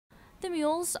The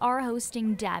Mules are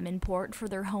hosting Davenport for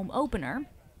their home opener.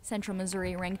 Central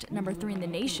Missouri ranked number 3 in the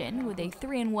nation with a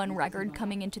 3-1 record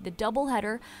coming into the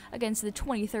doubleheader against the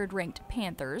 23rd ranked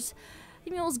Panthers. The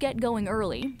Mules get going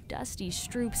early. Dusty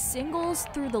Stroop singles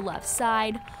through the left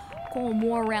side. Cole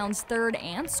Moore rounds third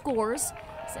and scores.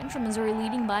 Central Missouri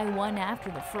leading by 1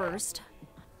 after the first.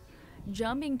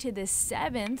 Jumping to the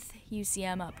 7th,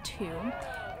 UCM up 2.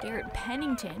 Garrett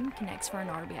Pennington connects for an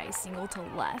RBI single to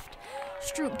left.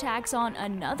 Stroop tacks on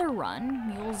another run.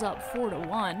 Mules up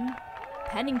 4-1.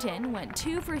 Pennington went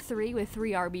 2 for 3 with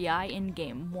 3 RBI in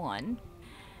Game 1.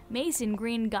 Mason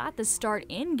Green got the start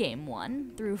in Game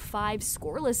 1 through 5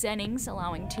 scoreless innings,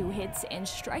 allowing 2 hits and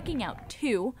striking out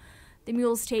 2. The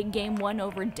Mules take Game 1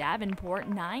 over Davenport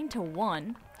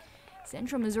 9-1.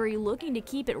 Central Missouri looking to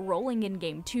keep it rolling in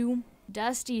Game 2.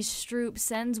 Dusty Stroop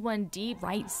sends one deep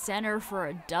right center for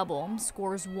a double,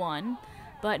 scores 1,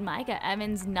 but Micah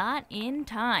Evans not in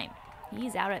time.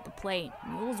 He's out at the plate.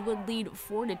 Mules would lead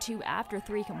 4-2 after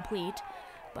 3 complete,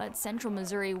 but Central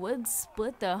Missouri would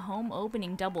split the home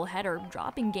opening doubleheader,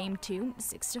 dropping Game 2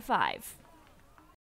 6-5.